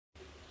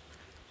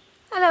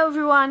Hello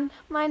everyone,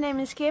 my name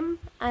is Kim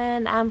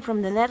and I'm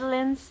from the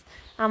Netherlands.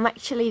 I'm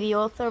actually the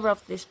author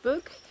of this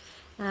book,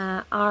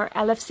 our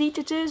LFC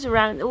tattoos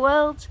around the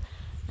world.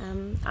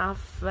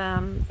 I've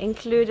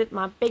included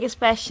my biggest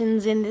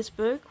passions in this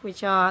book,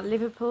 which are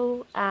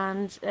Liverpool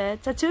and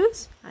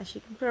tattoos, as you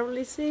can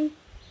probably see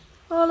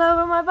all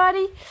over my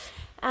body.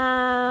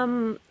 I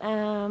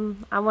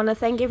want to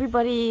thank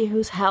everybody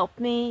who's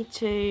helped me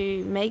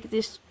to make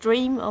this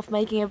dream of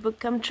making a book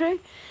come true.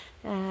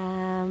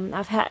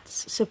 I've had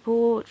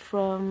support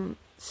from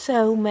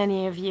so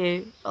many of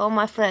you. All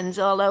my friends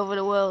all over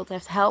the world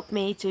have helped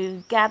me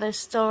to gather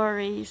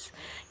stories,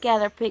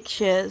 gather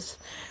pictures,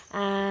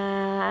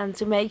 and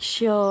to make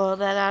sure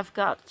that I've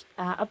got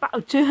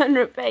about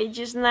 200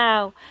 pages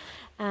now,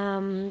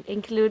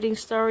 including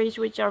stories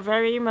which are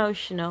very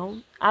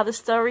emotional, other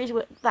stories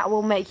that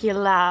will make you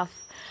laugh.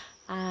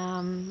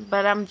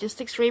 But I'm just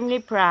extremely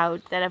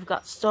proud that I've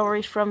got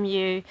stories from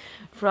you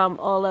from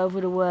all over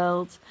the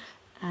world,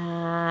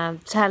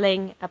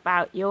 telling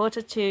about your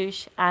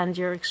tattoos and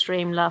your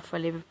extreme love for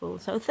Liverpool.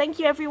 So thank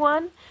you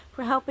everyone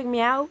for helping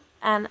me out,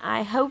 and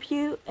I hope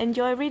you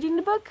enjoy reading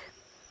the book.